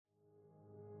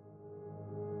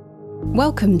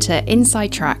Welcome to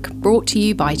Inside Track, brought to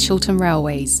you by Chiltern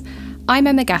Railways. I'm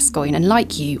Emma Gascoigne, and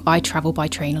like you, I travel by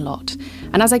train a lot.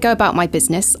 And as I go about my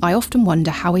business, I often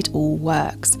wonder how it all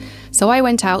works. So I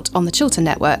went out on the Chiltern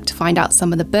network to find out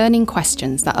some of the burning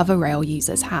questions that other rail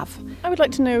users have. I would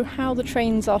like to know how the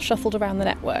trains are shuffled around the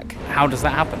network. How does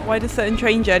that happen? Why do certain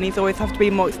train journeys always have to be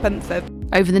more expensive?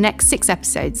 Over the next 6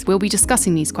 episodes, we'll be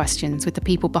discussing these questions with the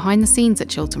people behind the scenes at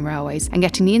Chiltern Railways and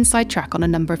getting the inside track on a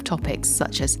number of topics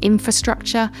such as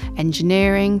infrastructure,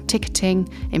 engineering, ticketing,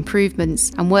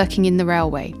 improvements and working in the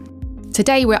railway.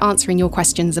 Today we're answering your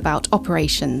questions about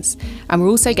operations, and we're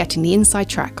also getting the inside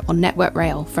track on Network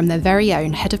Rail from their very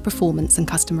own Head of Performance and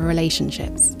Customer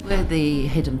Relationships. We're the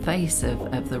hidden face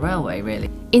of the railway, really.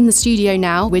 In the studio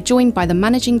now, we're joined by the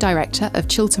Managing Director of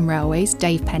Chiltern Railways,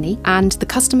 Dave Penney, and the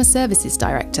Customer Services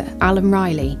Director, Alan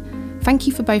Riley. Thank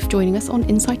you for both joining us on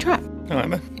Inside Track. Hi,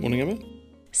 Emma. Morning, Emma.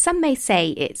 Some may say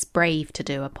it's brave to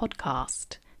do a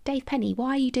podcast. Dave Penney,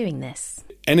 why are you doing this?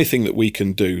 Anything that we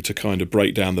can do to kind of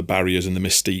break down the barriers and the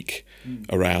mystique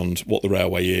around what the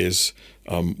railway is,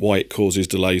 why it causes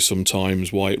delays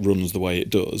sometimes, why it runs the way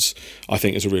it does, I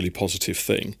think is a really positive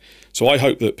thing. So I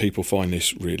hope that people find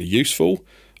this really useful.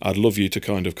 I'd love you to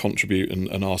kind of contribute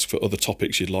and ask for other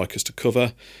topics you'd like us to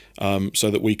cover,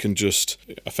 so that we can just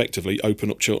effectively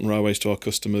open up Chiltern Railways to our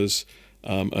customers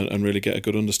and really get a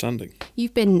good understanding.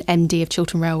 You've been MD of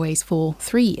Chiltern Railways for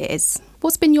 3 years.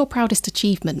 What's been your proudest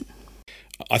achievement?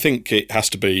 I think it has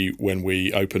to be when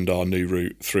we opened our new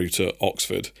route through to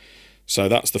Oxford. So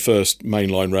that's the first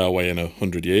mainline railway in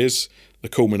 100 years, the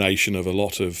culmination of a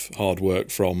lot of hard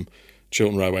work from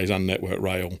Chiltern Railways and Network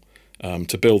Rail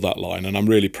to build that line. And I'm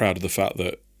really proud of the fact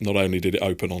that not only did it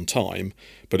open on time,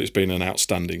 but it's been an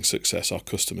outstanding success. Our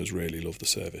customers really love the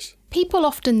service. People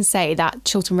often say that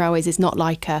Chiltern Railways is not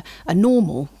like a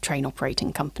normal train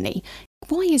operating company.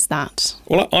 Why is that?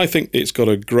 Well, I think it's got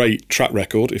a great track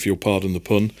record, if you'll pardon the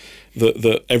pun,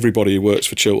 that everybody who works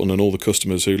for Chiltern and all the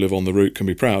customers who live on the route can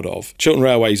be proud of. Chiltern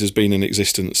Railways has been in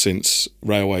existence since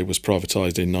railway was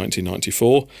privatised in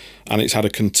 1994, and it's had a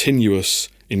continuous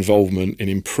involvement in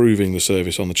improving the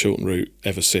service on the Chiltern route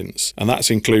ever since. And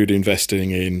that's included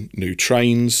investing in new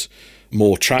trains,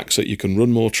 more tracks that you can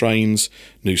run more trains,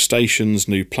 new stations,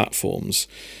 new platforms.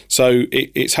 So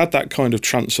it's had that kind of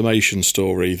transformation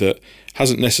story that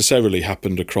hasn't necessarily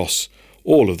happened across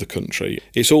all of the country.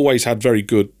 It's always had very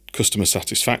good customer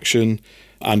satisfaction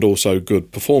and also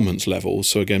good performance levels.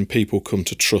 So again, people come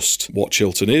to trust what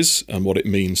Chiltern is and what it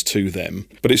means to them.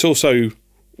 But it's also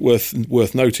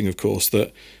worth noting, of course,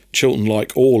 that Chiltern,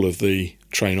 like all of the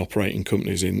train operating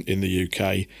companies in the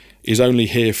UK, is only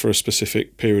here for a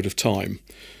specific period of time.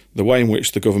 The way in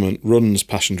which the government runs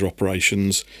passenger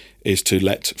operations is to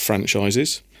let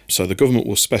franchises. So the government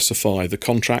will specify the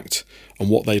contract and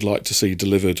what they'd like to see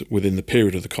delivered within the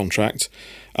period of the contract,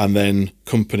 and then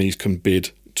companies can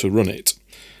bid to run it.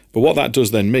 But what that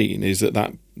does then mean is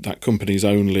that companies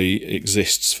only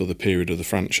exists for the period of the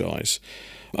franchise.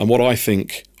 And what I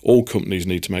think all companies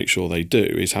need to make sure they do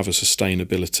is have a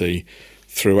sustainability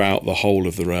throughout the whole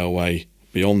of the railway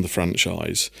beyond the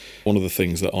franchise. One of the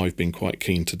things that I've been quite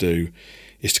keen to do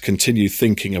is to continue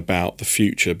thinking about the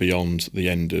future beyond the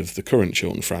end of the current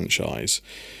Chiltern franchise,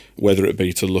 whether it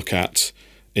be to look at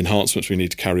enhancements we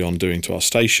need to carry on doing to our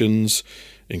stations,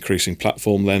 increasing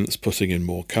platform lengths, putting in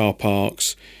more car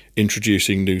parks,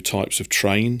 introducing new types of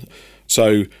train.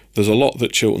 So there's a lot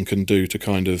that Chiltern can do to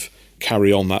kind of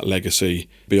carry on that legacy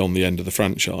beyond the end of the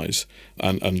franchise,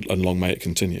 and long may it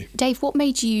continue. Dave, what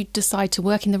made you decide to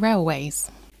work in the railways?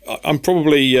 I'm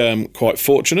probably quite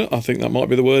fortunate, I think that might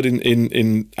be the word,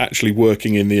 in actually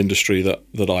working in the industry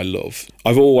that I love.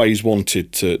 I've always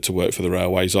wanted to work for the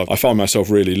railways. I find myself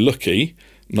really lucky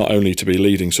not only to be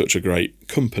leading such a great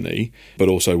company, but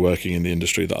also working in the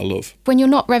industry that I love. When you're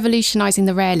not revolutionising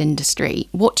the rail industry,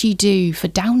 what do you do for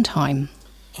downtime?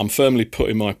 I'm firmly put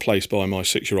in my place by my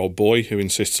 6-year-old boy, who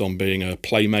insists on being a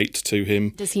playmate to him.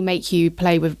 Does he make you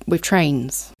play with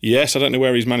trains? Yes, I don't know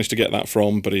where he's managed to get that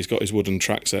from, but he's got his wooden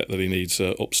track set that he needs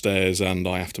upstairs, and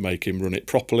I have to make him run it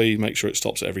properly, make sure it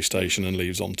stops at every station and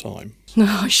leaves on time.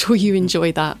 I'm sure you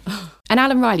enjoy that. And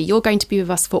Alan Riley, you're going to be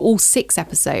with us for all 6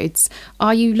 episodes.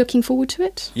 Are you looking forward to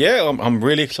it? Yeah, I'm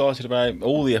really excited about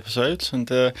all the episodes,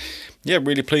 and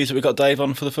really pleased that we got Dave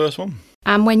on for the first one.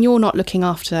 And when you're not looking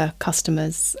after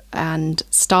customers and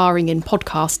starring in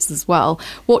podcasts as well,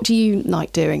 what do you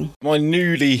like doing? My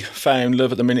newly found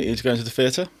love at the minute is going to the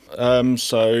theatre.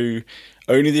 So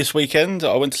only this weekend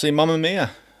I went to see Mamma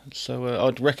Mia. So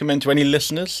I'd recommend to any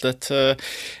listeners that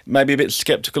may be a bit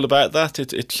sceptical about that.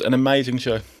 It's an amazing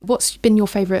show. What's been your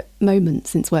favourite moment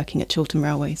since working at Chiltern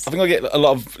Railways? I think I get a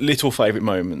lot of little favourite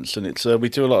moments, and it's we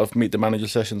do a lot of meet the manager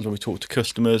sessions when we talk to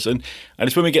customers, and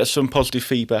it's when we get some positive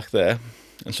feedback there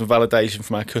and some validation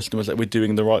from our customers that we're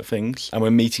doing the right things and we're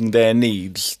meeting their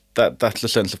needs. That's the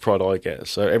sense of pride I get.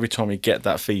 So every time we get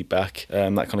that feedback,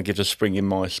 that kind of gives a spring in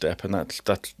my step, and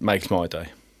that makes my day.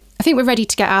 I think we're ready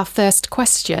to get our first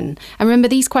question. And remember,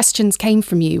 these questions came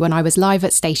from you when I was live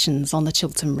at stations on the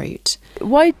Chiltern route.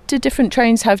 Why do different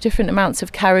trains have different amounts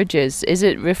of carriages? Is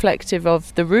it reflective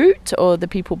of the route or the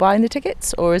people buying the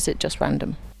tickets, or is it just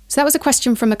random? So that was a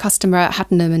question from a customer at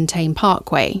Haddenham and Tame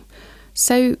Parkway.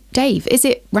 So, Dave, is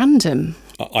it random?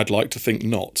 I'd like to think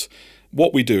not.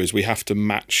 What we do is we have to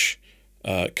match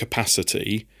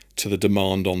capacity to the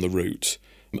demand on the route.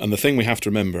 And the thing we have to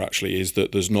remember actually is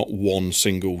that there's not one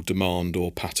single demand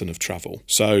or pattern of travel.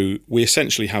 So we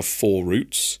essentially have 4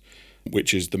 routes,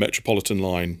 which is the Metropolitan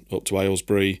line up to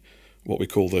Aylesbury, what we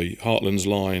call the Heartlands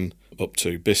line up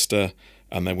to Bicester,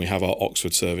 and then we have our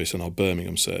Oxford service and our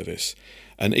Birmingham service.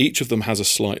 And each of them has a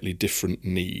slightly different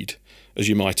need. As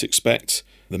you might expect,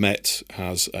 the Met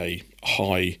has a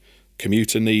high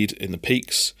commuter need in the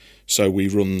peaks, so we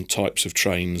run types of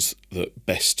trains that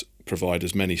best provide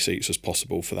as many seats as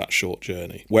possible for that short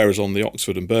journey. Whereas on the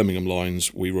Oxford and Birmingham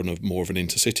lines, we run more of an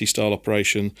intercity style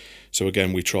operation. So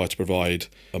again, we try to provide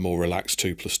a more relaxed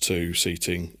 2+2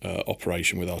 seating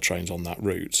operation with our trains on that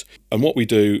route. And what we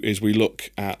do is we look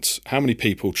at how many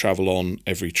people travel on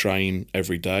every train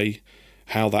every day,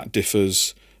 how that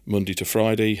differs Monday to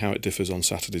Friday, how it differs on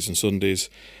Saturdays and Sundays,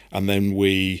 and then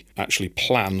we actually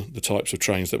plan the types of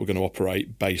trains that we're going to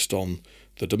operate based on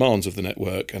the demands of the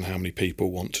network and how many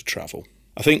people want to travel.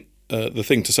 I think the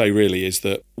thing to say really is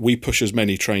that we push as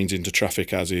many trains into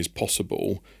traffic as is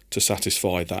possible to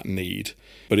satisfy that need,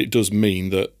 but it does mean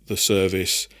that the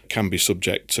service can be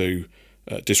subject to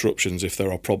disruptions if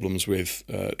there are problems with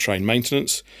train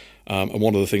maintenance. And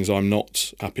one of the things I'm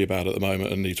not happy about at the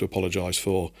moment and need to apologise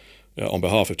for on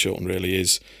behalf of Chiltern really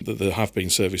is that there have been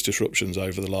service disruptions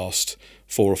over the last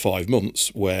 4 or 5 months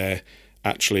where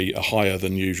actually a higher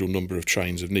than usual number of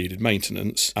trains have needed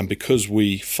maintenance, and because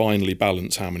we finally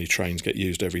balance how many trains get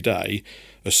used every day,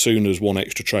 as soon as one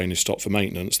extra train is stopped for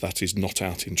maintenance, that is not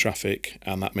out in traffic,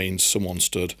 and that means someone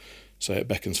stood, say at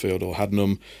Beaconsfield or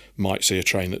Haddenham, might see a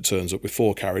train that turns up with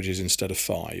 4 carriages instead of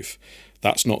 5.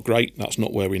 That's not great, that's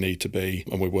not where we need to be,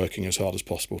 and we're working as hard as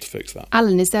possible to fix that.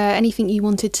 Alan, is there anything you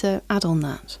wanted to add on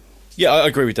that? Yeah, I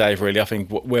agree with Dave, really. I think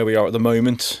where we are at the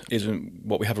moment isn't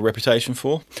what we have a reputation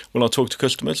for. When I talk to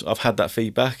customers, I've had that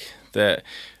feedback that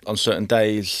on certain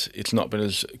days it's not been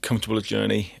as comfortable a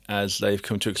journey as they've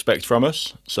come to expect from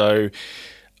us. So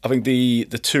I think the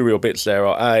 2 real bits there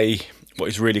are, A, what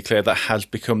is really clear, that has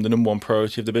become the number one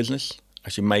priority of the business,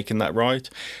 actually making that right.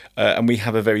 And we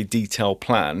have a very detailed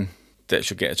plan that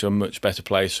should get it to a much better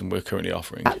place than we're currently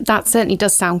offering. That certainly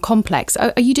does sound complex.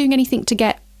 Are you doing anything to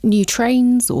get new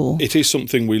trains, or? It is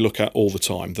something we look at all the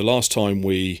time. The last time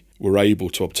we were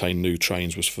able to obtain new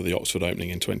trains was for the Oxford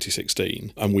opening in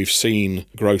 2016, and we've seen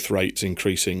growth rates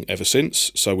increasing ever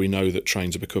since, so we know that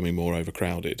trains are becoming more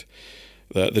overcrowded.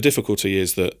 The difficulty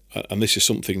is that, and this is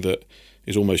something that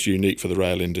is almost unique for the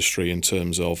rail industry in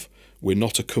terms of we're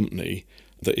not a company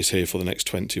that is here for the next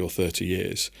 20 or 30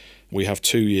 years. We have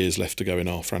 2 years left to go in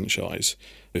our franchise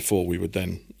before we would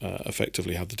then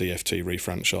effectively have the DFT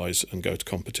refranchise and go to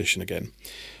competition again.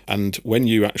 And when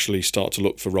you actually start to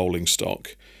look for rolling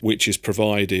stock, which is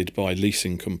provided by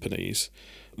leasing companies,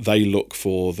 they look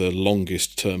for the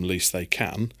longest term lease they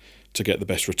can to get the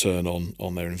best return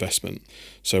on their investment.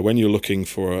 So when you're looking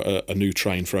for a new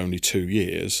train for only 2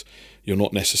 years, you're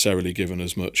not necessarily given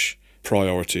as much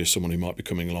priority as someone who might be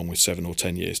coming along with 7 or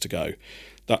 10 years to go.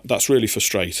 That's really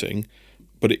frustrating,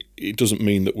 but it doesn't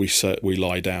mean that we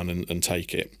lie down and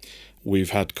take it.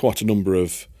 We've had quite a number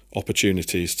of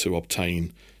opportunities to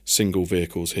obtain single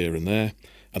vehicles here and there,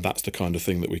 and that's the kind of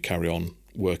thing that we carry on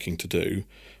working to do.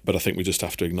 But I think we just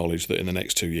have to acknowledge that in the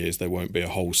next 2 years there won't be a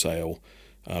wholesale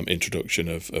introduction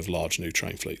of large new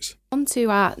train fleets. On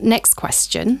to our next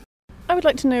question. I would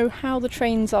like to know how the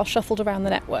trains are shuffled around the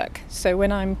network. So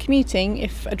when I'm commuting,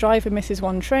 if a driver misses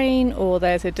one train or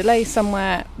there's a delay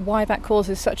somewhere, why that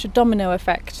causes such a domino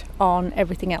effect on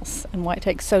everything else and why it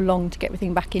takes so long to get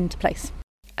everything back into place.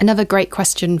 Another great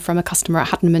question from a customer at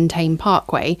Haddenham and Tame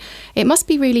Parkway. It must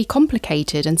be really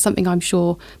complicated and something I'm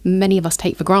sure many of us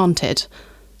take for granted.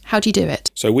 How do you do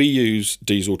it? So we use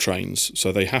diesel trains,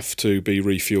 so they have to be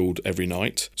refuelled every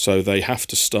night. So they have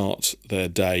to start their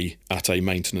day at a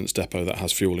maintenance depot that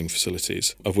has fuelling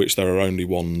facilities, of which there are only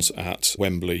ones at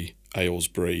Wembley,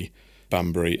 Aylesbury,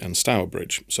 Banbury and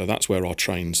Stourbridge. So that's where our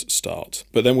trains start.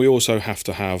 But then we also have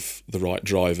to have the right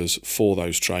drivers for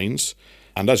those trains.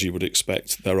 And as you would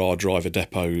expect, there are driver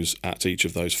depots at each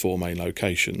of those 4 main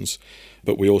locations.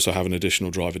 But we also have an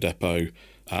additional driver depot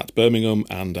at Birmingham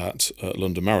and at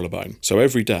London Marylebone. So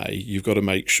every day you've got to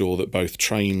make sure that both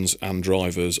trains and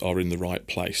drivers are in the right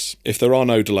place. If there are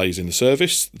no delays in the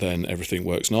service, then everything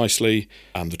works nicely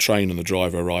and the train and the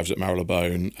driver arrives at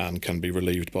Marylebone and can be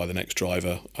relieved by the next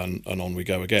driver and on we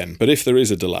go again. But if there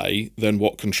is a delay, then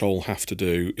what control have to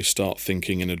do is start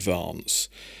thinking in advance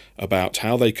about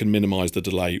how they can minimise the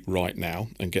delay right now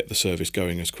and get the service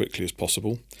going as quickly as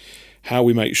possible. How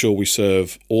we make sure we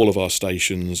serve all of our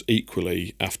stations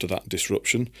equally after that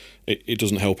disruption. It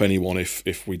doesn't help anyone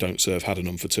if we don't serve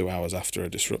Haddenham for 2 hours after a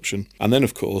disruption. And then,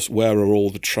 of course, where are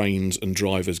all the trains and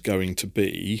drivers going to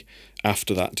be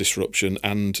after that disruption,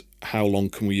 and how long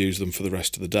can we use them for the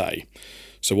rest of the day?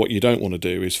 So what you don't want to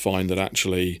do is find that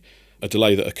actually a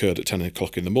delay that occurred at 10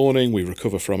 o'clock in the morning, we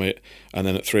recover from it, and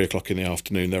then at 3 o'clock in the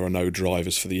afternoon there are no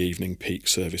drivers for the evening peak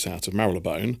service out of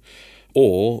Marylebone.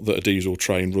 Or that a diesel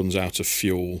train runs out of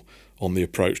fuel on the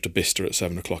approach to Bicester at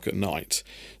 7 o'clock at night.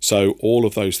 So all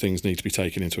of those things need to be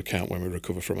taken into account when we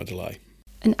recover from a delay.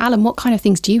 And Alan, what kind of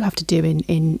things do you have to do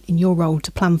in your role to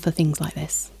plan for things like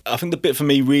this? I think the bit for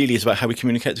me really is about how we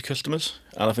communicate to customers.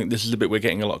 And I think this is the bit we're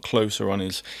getting a lot closer on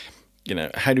is,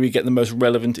 how do we get the most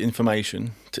relevant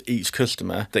information to each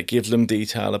customer that gives them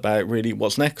detail about really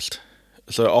what's next?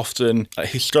 So often,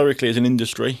 historically as an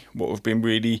industry,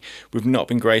 we've not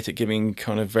been great at giving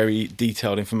kind of very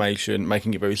detailed information,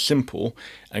 making it very simple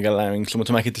and allowing someone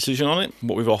to make a decision on it.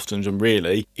 What we've often done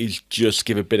really is just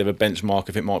give a bit of a benchmark.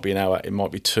 If it might be an hour, it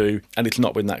might be 2, and it's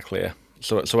not been that clear.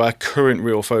 So our current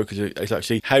real focus is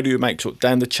actually how do we make sure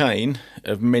down the chain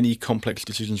of many complex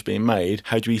decisions being made,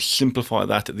 how do we simplify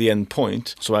that at the end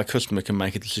point so our customer can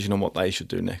make a decision on what they should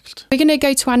do next? We're going to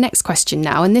go to our next question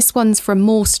now, and this one's from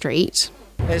Moore Street.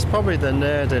 It's probably the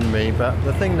nerd in me, but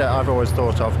the thing that I've always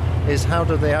thought of is how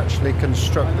do they actually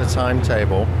construct the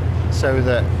timetable so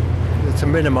that to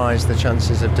minimise the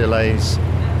chances of delays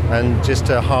and just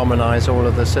to harmonise all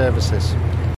of the services.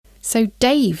 So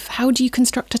Dave, how do you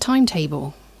construct a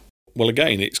timetable? Well,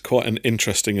 again, it's quite an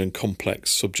interesting and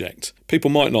complex subject. People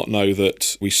might not know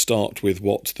that we start with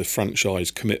what the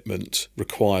franchise commitment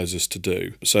requires us to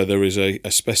do. So there is a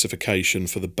specification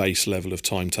for the base level of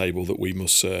timetable that we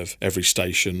must serve every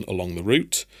station along the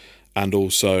route, and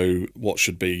also what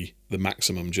should be the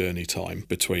maximum journey time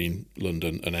between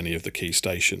London and any of the key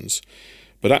stations.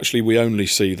 But actually we only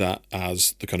see that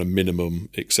as the kind of minimum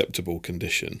acceptable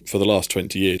condition. For the last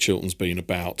 20 years, Chiltern's been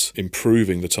about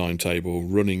improving the timetable,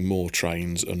 running more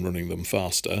trains and running them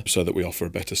faster so that we offer a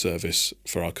better service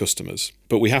for our customers.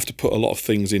 But we have to put a lot of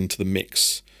things into the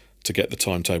mix to get the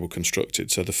timetable constructed.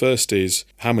 So the first is,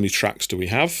 how many tracks do we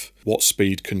have? What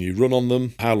speed can you run on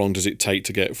them? How long does it take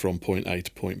to get from point A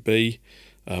to point B?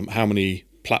 How many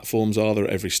platforms are there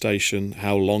at every station?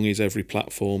 How long is every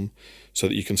platform? So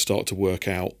that you can start to work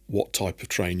out what type of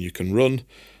train you can run,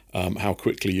 how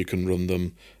quickly you can run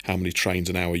them, how many trains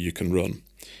an hour you can run.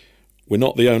 We're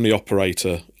not the only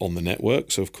operator on the network,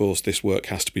 so of course this work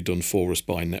has to be done for us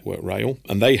by Network Rail,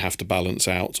 and they have to balance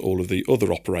out all of the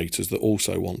other operators that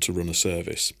also want to run a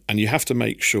service. And you have to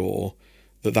make sure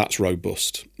that that's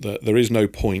robust, that there is no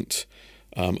point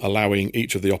allowing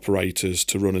each of the operators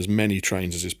to run as many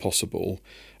trains as is possible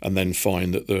and then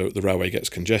find that the railway gets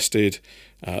congested,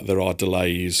 there are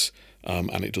delays,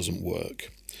 and it doesn't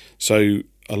work. So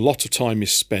a lot of time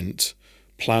is spent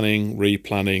planning,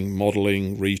 replanning,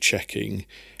 modelling, rechecking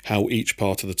how each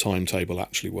part of the timetable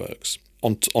actually works.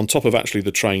 On top of actually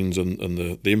the trains and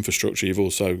the infrastructure, you've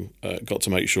also got to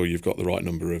make sure you've got the right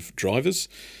number of drivers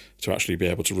to actually be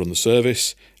able to run the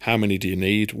service. How many do you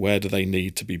need? Where do they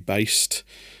need to be based?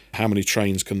 How many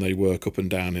trains can they work up and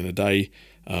down in a day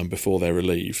before they're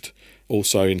relieved?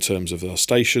 Also, in terms of our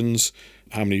stations,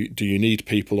 how many do you need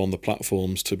people on the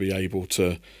platforms to be able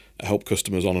to help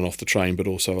customers on and off the train, but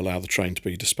also allow the train to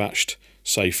be dispatched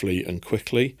safely and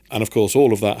quickly? And of course,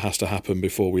 all of that has to happen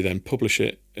before we then publish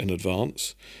it in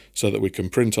advance so that we can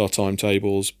print our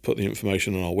timetables, put the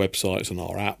information on our websites and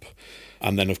our app.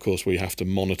 And then, of course, we have to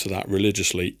monitor that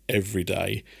religiously every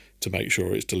day to make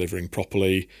sure it's delivering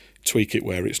properly, tweak it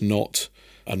where it's not,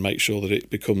 and make sure that it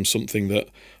becomes something that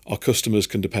our customers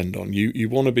can depend on. You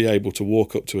want to be able to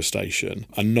walk up to a station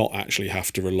and not actually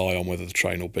have to rely on whether the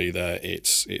train will be there.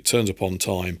 It turns up on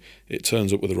time, it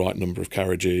turns up with the right number of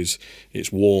carriages,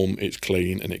 it's warm, it's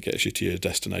clean, and it gets you to your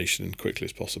destination as quickly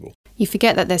as possible. You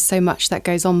forget that there's so much that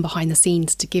goes on behind the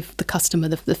scenes to give the customer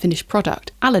the finished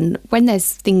product. Alan, when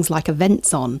there's things like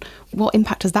events on, what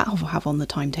impact does that have on the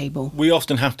timetable? We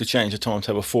often have to change the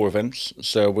timetable for events,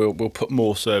 so we'll put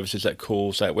more services at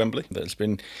calls at Wembley. That's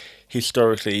been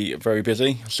historically very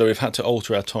busy, so we've had to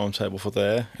alter our timetable for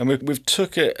there. And we've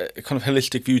took a kind of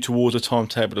holistic view towards a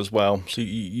timetable as well. So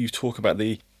you talk about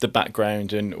the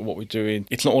background and what we're doing.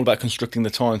 It's not all about constructing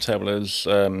the timetable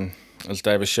as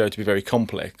David showed, to be very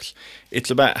complex.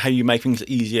 It's about how you make things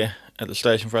easier at the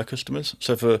station for our customers.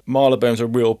 So for Marylebone's a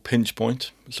real pinch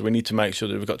point, so we need to make sure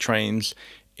that we've got trains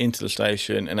into the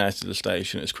station and out of the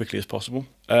station as quickly as possible.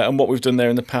 And what we've done there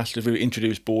in the past is we've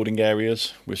introduced boarding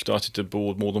areas. We've started to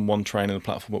board more than one train on the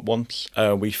platform at once.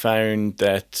 We found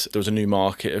that there was a new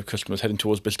market of customers heading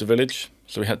towards Bicester Village,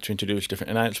 so we had to introduce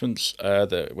different announcements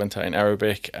that went out in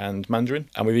Arabic and Mandarin.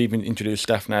 And we've even introduced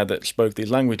staff now that spoke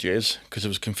these languages because there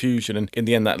was confusion, and in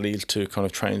the end that leads to kind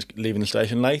of trains leaving the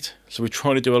station late. So we're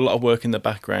trying to do a lot of work in the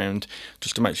background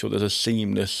just to make sure there's a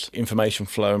seamless information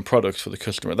flow and product for the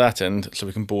customer at that end, so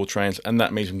we can board trains, and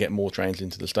that means we can get more trains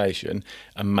into the station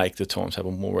and make the timetable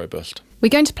more robust. We're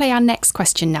going to play our next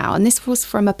question now, and this was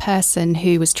from a person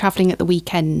who was travelling at the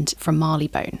weekend from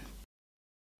Marylebone.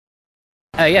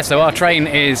 So our train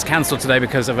is cancelled today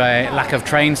because of a lack of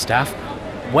train staff.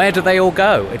 Where do they all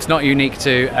go? It's not unique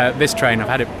to this train. I've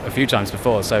had it a few times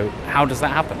before, so how does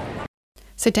that happen?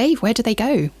 So Dave, where do they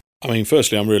go? I mean,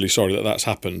 firstly, I'm really sorry that that's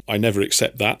happened. I never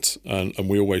accept that, and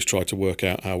we always try to work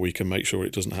out how we can make sure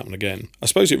it doesn't happen again. I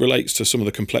suppose it relates to some of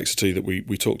the complexity that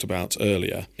we talked about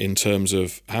earlier in terms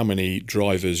of how many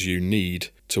drivers you need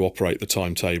to operate the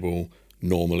timetable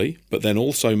normally, but then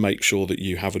also make sure that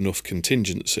you have enough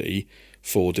contingency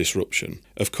for disruption.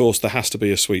 Of course, there has to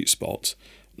be a sweet spot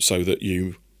so that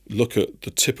you look at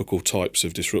the typical types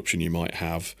of disruption you might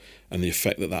have and the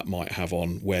effect that that might have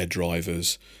on where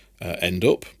drivers end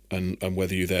up, and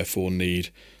whether you therefore need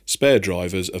spare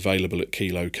drivers available at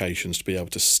key locations to be able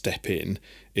to step in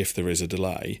if there is a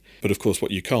delay. But of course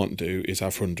what you can't do is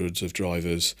have hundreds of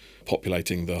drivers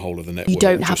populating the whole of the network. You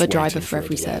don't have a driver for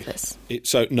every service.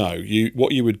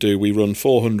 What you would do, we run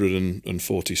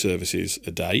 440 services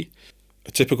a day.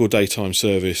 A typical daytime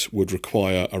service would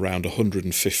require around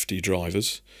 150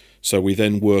 drivers. So we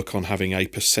then work on having a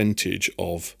percentage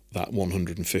of that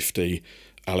 150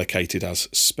 allocated as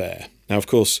spare. Now, of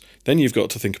course, then you've got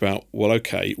to think about, well,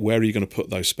 okay, where are you going to put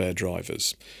those spare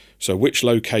drivers? So which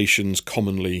locations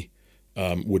commonly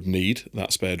would need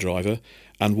that spare driver,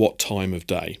 and what time of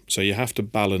day? So you have to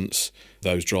balance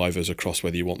those drivers across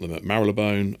whether you want them at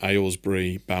Marylebone,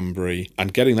 Aylesbury, Banbury,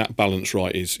 and getting that balance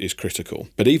right is critical.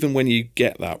 But even when you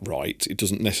get that right, it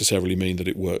doesn't necessarily mean that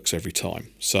it works every time.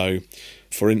 So,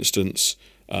 for instance,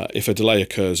 if a delay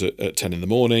occurs at 10 in the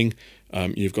morning,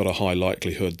 you've got a high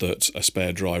likelihood that a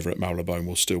spare driver at Marylebone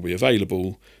will still be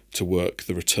available to work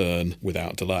the return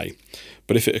without delay.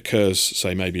 But if it occurs,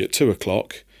 say, maybe at 2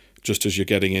 o'clock, just as you're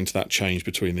getting into that change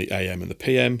between the AM and the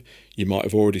PM, you might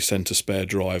have already sent a spare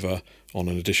driver on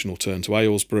an additional turn to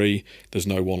Aylesbury. There's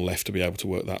no one left to be able to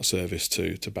work that service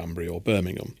to Banbury or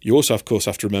Birmingham. You also, of course,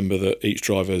 have to remember that each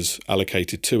driver's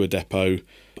allocated to a depot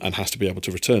and has to be able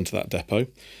to return to that depot.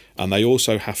 And they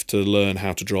also have to learn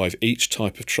how to drive each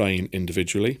type of train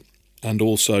individually and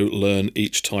also learn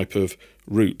each type of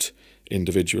route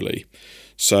individually.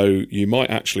 So you might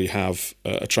actually have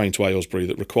a train to Aylesbury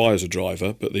that requires a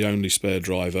driver, but the only spare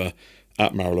driver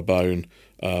at Marylebone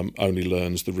only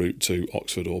learns the route to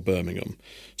Oxford or Birmingham.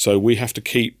 So we have to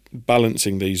keep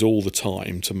balancing these all the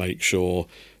time to make sure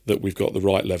that we've got the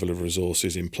right level of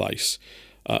resources in place.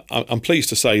 I'm pleased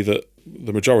to say that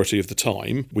the majority of the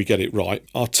time we get it right.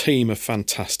 Our team are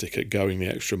fantastic at going the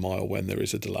extra mile when there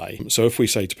is a delay. So if we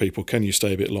say to people, can you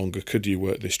stay a bit longer, could you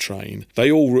work this train,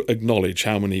 they all acknowledge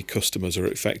how many customers are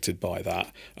affected by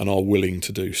that and are willing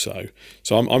to do so.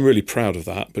 So I'm really proud of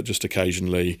that, but just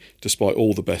occasionally, despite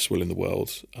all the best will in the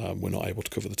world, we're not able to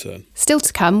cover the turn. Still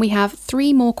to come, we have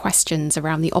 3 more questions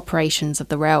around the operations of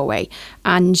the railway,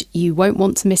 and you won't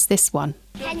want to miss this one.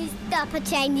 Can you stop a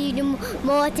train using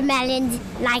watermelons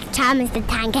like Thomas the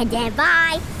Tank did?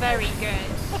 Bye. Very good.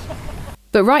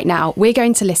 But right now, we're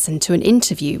going to listen to an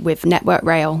interview with Network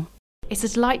Rail. It's a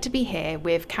delight to be here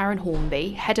with Karen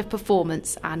Hornby, Head of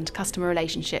Performance and Customer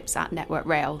Relationships at Network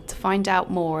Rail, to find out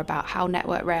more about how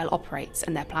Network Rail operates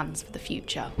and their plans for the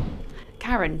future.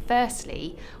 Karen,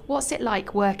 firstly, what's it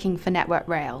like working for Network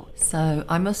Rail? So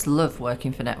I must love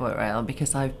working for Network Rail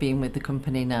because I've been with the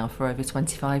company now for over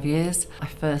 25 years. I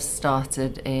first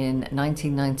started in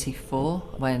 1994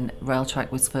 when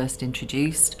Railtrack was first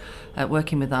introduced,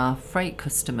 working with our freight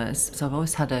customers. So I've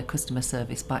always had a customer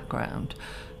service background.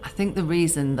 I think the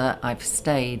reason that I've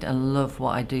stayed and love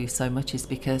what I do so much is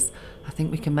because I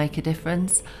think we can make a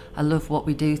difference. I love what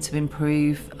we do to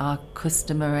improve our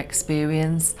customer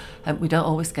experience. We don't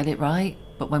always get it right,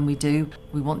 but when we do,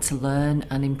 we want to learn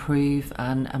and improve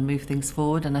and move things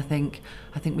forward. And I think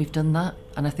we've done that,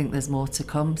 and I think there's more to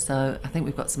come. So I think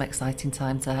we've got some exciting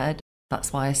times ahead.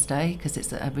 That's why I stay, because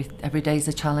it's every day's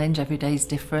a challenge, every day's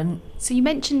different. So you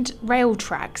mentioned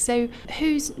Railtrack. So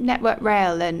who's Network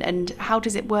Rail and how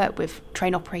does it work with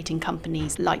train operating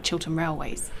companies like Chiltern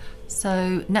Railways?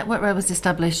 So Network Rail was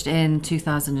established in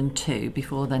 2002.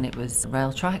 Before then it was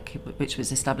Railtrack, which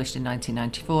was established in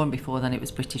 1994, and before then it was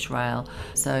British Rail.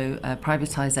 So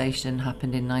privatisation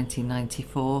happened in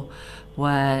 1994,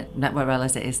 where Network Rail,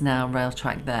 as it is now,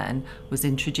 Railtrack then, was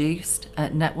introduced.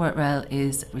 Network Rail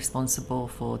is responsible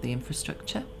for the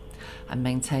infrastructure and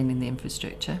maintaining the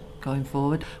infrastructure going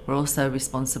forward. We're also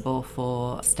responsible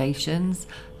for stations,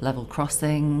 level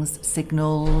crossings,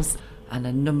 signals, and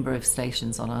a number of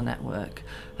stations on our network.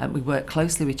 We work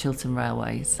closely with Chiltern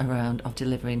Railways around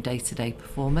delivering day-to-day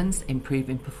performance,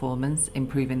 improving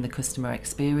the customer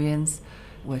experience,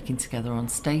 working together on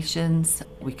stations.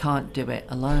 We can't do it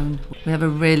alone. We have a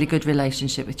really good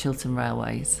relationship with Chiltern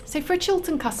Railways. So for a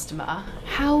Chiltern customer,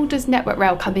 how does Network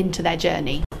Rail come into their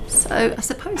journey? So I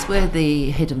suppose we're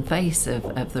the hidden face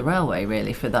of the railway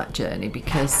really for that journey,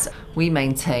 because we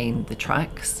maintain the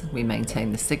tracks, we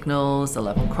maintain the signals, the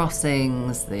level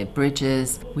crossings, the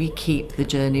bridges. We keep the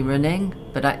journey running,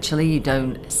 but actually you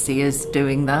don't see us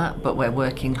doing that, but we're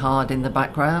working hard in the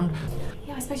background.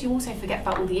 I suppose you also forget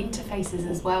about all the interfaces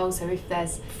as well. So if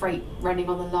there's freight running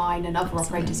on the line and other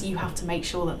operators, you have to make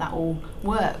sure that all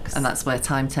works. And that's where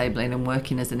timetabling and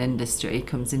working as an industry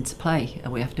comes into play.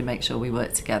 And we have to make sure we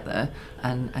work together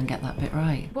and get that bit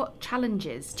right. What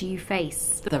challenges do you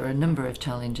face? There are a number of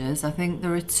challenges. I think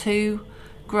there are two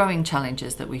growing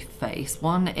challenges that we face.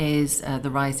 One is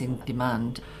the rising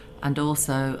demand, and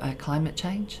also climate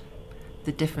change,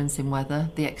 the difference in weather,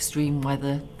 the extreme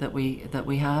weather that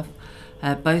we have.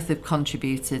 Both have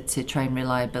contributed to train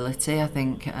reliability, I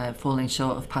think, falling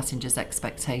short of passengers'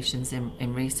 expectations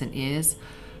in recent years.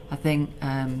 I think,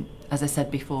 as I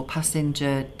said before,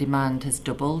 passenger demand has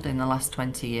doubled in the last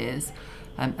 20 years,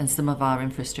 and some of our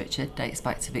infrastructure dates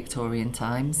back to Victorian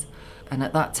times. And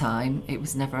at that time, it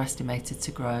was never estimated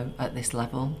to grow at this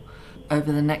level.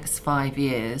 Over the next 5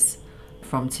 years,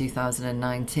 from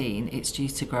 2019, it's due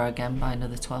to grow again by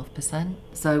another 12%.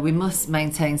 So we must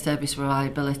maintain service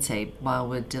reliability while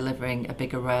we're delivering a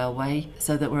bigger railway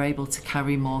so that we're able to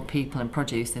carry more people and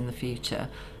produce in the future.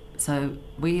 So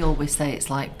we always say it's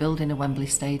like building a Wembley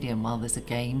Stadium while there's a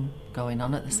game going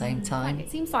on at the same time.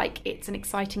 It seems like it's an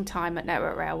exciting time at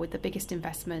Network Rail with the biggest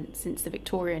investment since the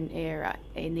Victorian era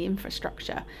in the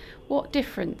infrastructure. What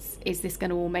difference is this going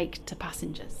to all make to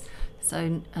passengers?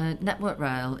 So Network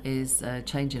Rail is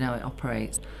changing how it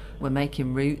operates. We're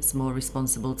making routes more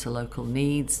responsible to local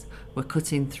needs. We're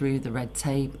cutting through the red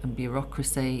tape and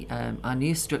bureaucracy. Our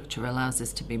new structure allows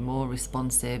us to be more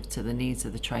responsive to the needs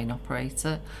of the train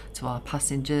operator, to our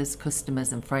passengers,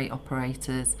 customers and freight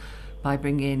operators, by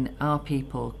bringing our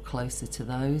people closer to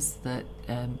those that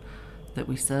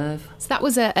we serve. So that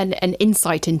was an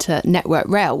insight into Network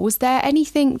Rail. Was there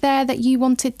anything there that you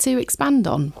wanted to expand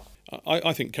on?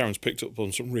 I think Karen's picked up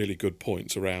on some really good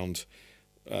points around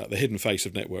the hidden face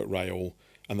of Network Rail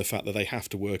and the fact that they have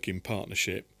to work in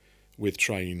partnership with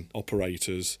train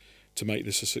operators to make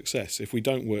this a success. If we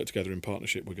don't work together in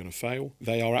partnership, we're going to fail.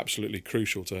 They are absolutely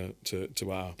crucial to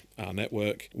our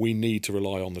network. We need to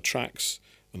rely on the tracks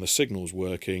and the signals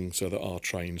working so that our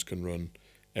trains can run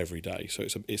every day. So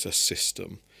it's a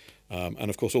system. And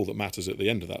of course, all that matters at the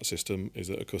end of that system is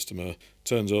that a customer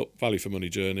turns up, value for money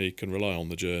journey, can rely on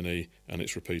the journey, and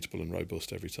it's repeatable and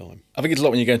robust every time. I think it's a lot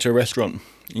when you go into a restaurant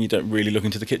and you don't really look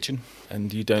into the kitchen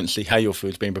and you don't see how your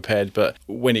food's being prepared, but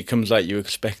when it comes out, you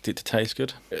expect it to taste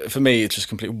good. For me, it's just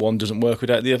complete one doesn't work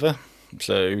without the other.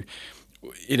 So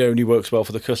it only works well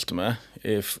for the customer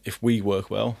if we work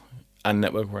well and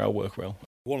Network Rail work well.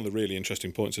 One of the really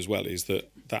interesting points as well is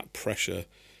that pressure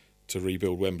to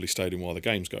rebuild Wembley Stadium while the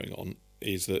game's going on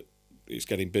is that it's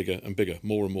getting bigger and bigger.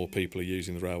 More and more people are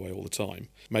using the railway all the time.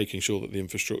 Making sure that the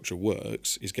infrastructure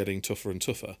works is getting tougher and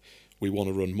tougher. We want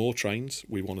to run more trains.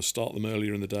 We want to start them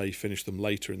earlier in the day, finish them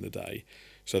later in the day.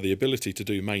 So the ability to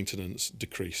do maintenance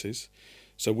decreases.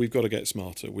 So we've got to get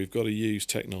smarter. We've got to use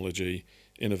technology,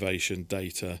 innovation,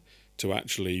 data to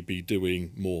actually be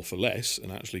doing more for less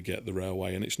and actually get the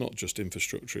railway, and it's not just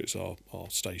infrastructure, it's our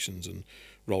stations and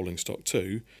rolling stock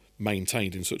too,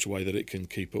 maintained in such a way that it can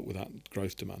keep up with that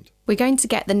growth demand. We're going to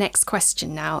get the next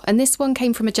question now, and this one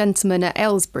came from a gentleman at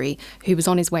Aylesbury who was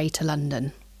on his way to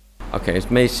London. Okay,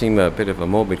 it may seem a bit of a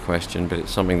morbid question, but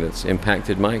it's something that's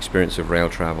impacted my experience of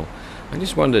rail travel. I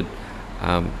just wondered,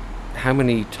 how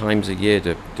many times a year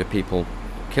do people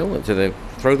kill it? Do they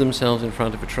throw themselves in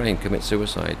front of a train, commit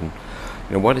suicide?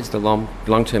 And what is the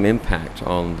long-term impact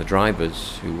on the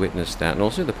drivers who witness that, and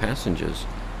also the passengers?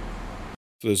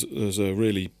 There's a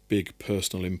really big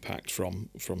personal impact from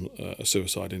a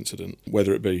suicide incident,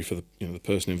 whether it be for the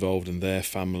person involved and their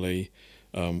family,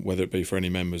 whether it be for any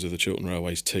members of the Chiltern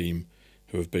Railways team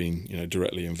who have been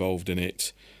directly involved in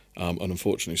it, and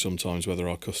unfortunately sometimes whether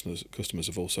our customers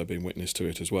have also been witness to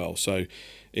it as well. So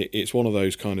it's one of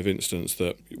those kind of incidents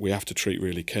that we have to treat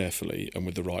really carefully and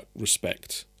with the right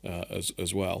respect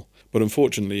as well. But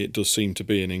unfortunately it does seem to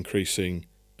be an increasing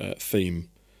theme.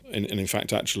 And in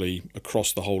fact, actually,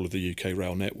 across the whole of the UK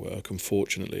rail network,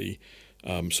 unfortunately,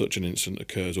 such an incident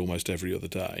occurs almost every other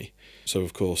day. So,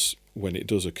 of course, when it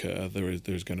does occur, there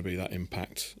is going to be that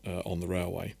impact on the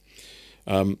railway.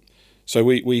 So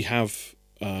we have,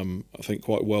 I think,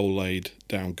 quite well laid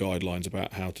down guidelines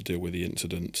about how to deal with the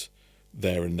incident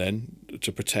there and then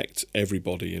to protect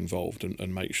everybody involved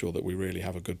and make sure that we really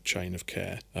have a good chain of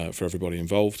care for everybody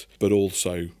involved, but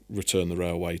also return the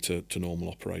railway to normal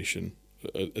operation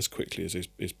as quickly as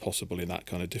is possible in that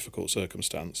kind of difficult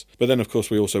circumstance. But then, of course,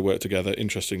 we also work together,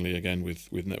 interestingly, again,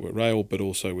 with Network Rail, but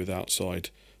also with outside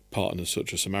partners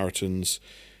such as Samaritans,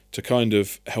 to kind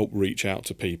of help reach out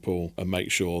to people and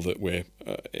make sure that we're,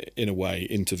 in a way,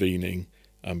 intervening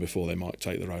before they might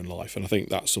take their own life. And I think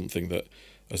that's something that,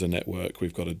 as a network,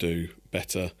 we've got to do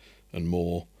better and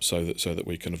more so that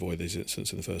we can avoid these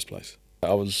incidents in the first place.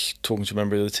 I was talking to a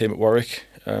member of the team at Warwick,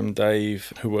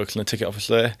 Dave, who works in the ticket office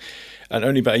there, and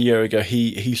only about a year ago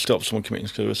he stopped someone committing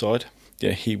suicide.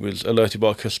 Yeah, he was alerted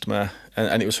by a customer,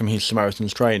 and it was from his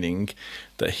Samaritans Training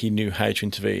that he knew how to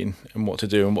intervene and what to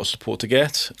do and what support to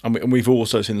get. And we've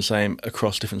also seen the same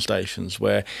across different stations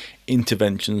where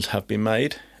interventions have been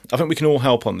made. I think we can all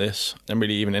help on this, and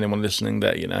really even anyone listening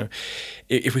that,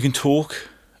 if we can talk.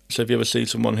 So if you ever see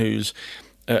someone who's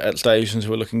at stations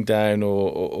who are looking down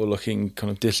or looking kind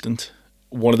of distant,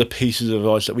 one of the pieces of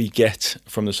advice that we get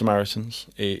from the Samaritans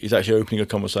is actually opening a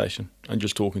conversation and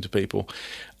just talking to people.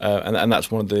 And that's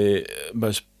one of the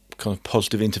most kind of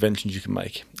positive interventions you can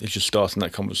make, is just starting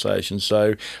that conversation.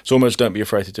 So it's almost don't be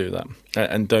afraid to do that,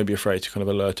 and don't be afraid to kind of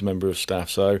alert a member of staff.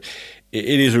 So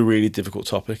it is a really difficult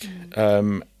topic,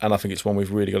 and I think it's one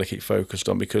we've really got to keep focused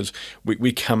on, because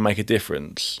we can make a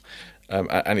difference,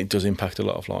 and it does impact a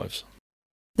lot of lives.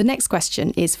 The next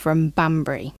question is from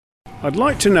Banbury. I'd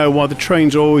like to know why the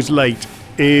trains are always late.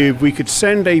 If we could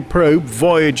send a probe,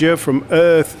 Voyager, from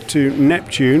Earth to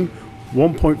Neptune,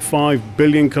 1.5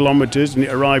 billion kilometres, and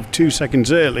it arrived 2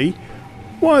 seconds early,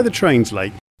 why are the trains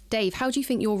late? Dave, how do you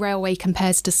think your railway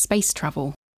compares to space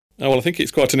travel? Oh, well, I think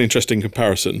it's quite an interesting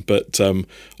comparison, but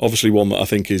obviously one that I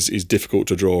think is difficult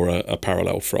to draw a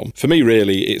parallel from. For me,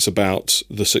 really, it's about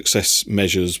the success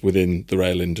measures within the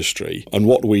rail industry and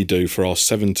what we do for our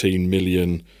 17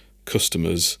 million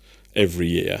customers every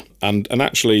year. And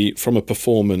actually, from a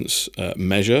performance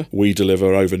measure, we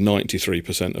deliver over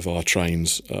 93% of our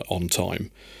trains on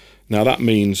time. Now, that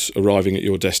means arriving at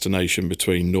your destination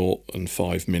between 0 and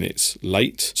 5 minutes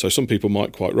late. So some people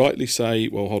might quite rightly say,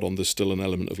 well, hold on, there's still an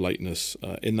element of lateness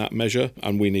in that measure,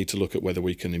 and we need to look at whether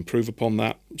we can improve upon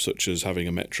that, such as having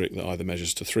a metric that either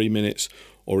measures to 3 minutes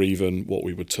or even what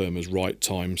we would term as right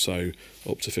time, so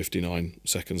up to 59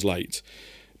 seconds late.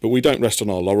 But we don't rest on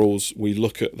our laurels. We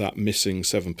look at that missing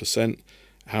 7%,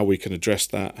 how we can address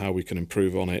that, how we can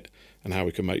improve on it, and how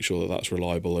we can make sure that that's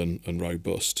reliable and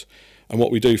robust. And what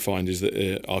we do find is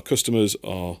that our customers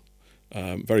are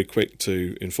very quick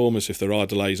to inform us if there are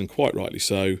delays, and quite rightly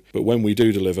so. But when we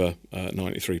do deliver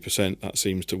 93%, that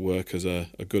seems to work as a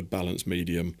good balanced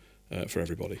medium for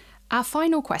everybody. Our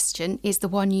final question is the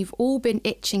one you've all been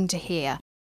itching to hear.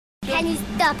 Can you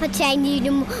stop a train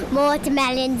using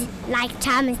watermelons like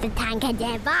Thomas the Tank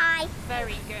Engine? Bye.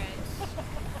 Very good.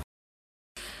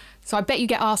 So I bet you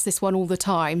get asked this one all the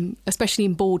time, especially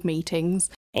in board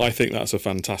meetings. I think that's a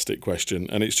fantastic question,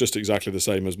 and it's just exactly the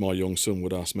same as my young son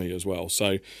would ask me as well.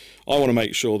 So I want to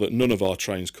make sure that none of our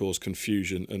trains cause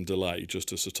confusion and delay,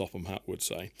 just as Sir Topham Hatt would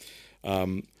say.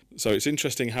 So it's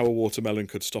interesting how a watermelon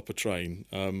could stop a train.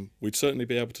 We'd certainly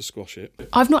be able to squash it.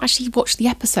 I've not actually watched the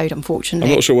episode, unfortunately.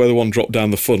 I'm not sure whether one dropped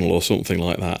down the funnel or something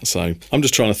like that. So I'm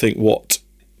just trying to think what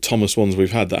Thomas ones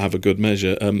we've had that have a good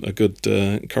measure, a good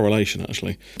correlation,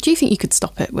 actually. Do you think you could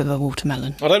stop it with a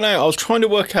watermelon? I don't know. I was trying to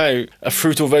work out a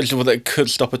fruit or vegetable that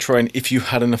could stop a train if you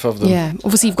had enough of them. Yeah,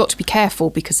 obviously you've got to be careful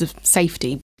because of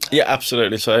safety. Yeah,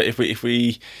 absolutely. So if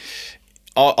we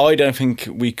I don't think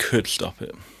we could stop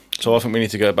it. So I think we need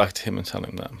to go back to him and tell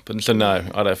him that. But so no,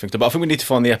 I don't think so. But I think we need to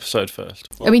find the episode first.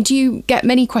 I mean, do you get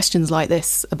many questions like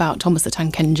this about Thomas the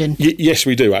Tank Engine? Yes,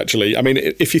 we do, actually. I mean,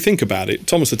 if you think about it,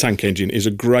 Thomas the Tank Engine is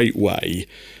a great way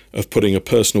of putting a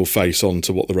personal face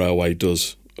onto what the railway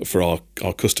does for our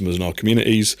customers and our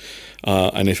communities.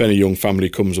 And if any young family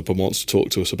comes up and wants to talk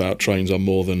to us about trains, I'm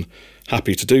more than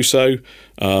happy to do so.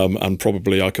 And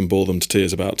probably I can bore them to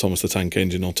tears about Thomas the Tank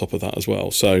Engine on top of that as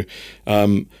well. So,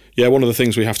 one of the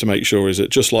things we have to make sure is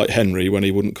that just like Henry, when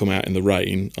he wouldn't come out in the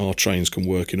rain, our trains can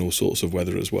work in all sorts of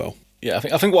weather as well. Yeah,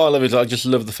 I think what I love is I just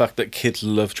love the fact that kids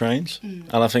love trains,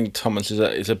 and I think Thomas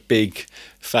is a big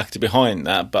factor behind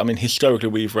that. But I mean, historically,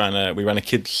 we ran a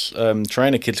kids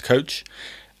train, a kids coach,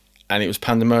 and it was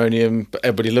pandemonium, but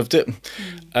everybody loved it.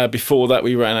 Before that,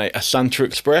 we ran a Santa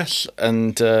Express,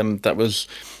 and that was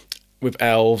with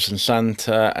elves and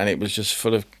Santa, and it was just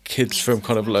full of kids from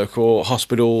kind of local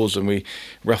hospitals, and we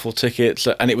raffled tickets,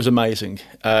 and it was amazing.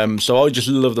 So I just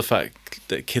love the fact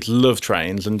that kids love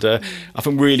trains, and I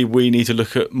think really we need to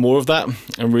look at more of that,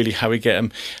 and really how we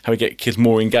get kids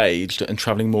more engaged and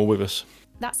travelling more with us.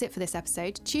 That's it for this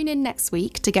episode. Tune in next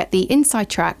week to get the inside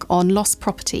track on lost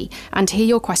property and hear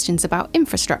your questions about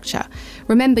infrastructure.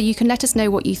 Remember, you can let us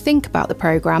know what you think about the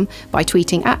programme by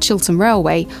tweeting @Chiltern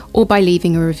Railway or by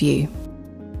leaving a review.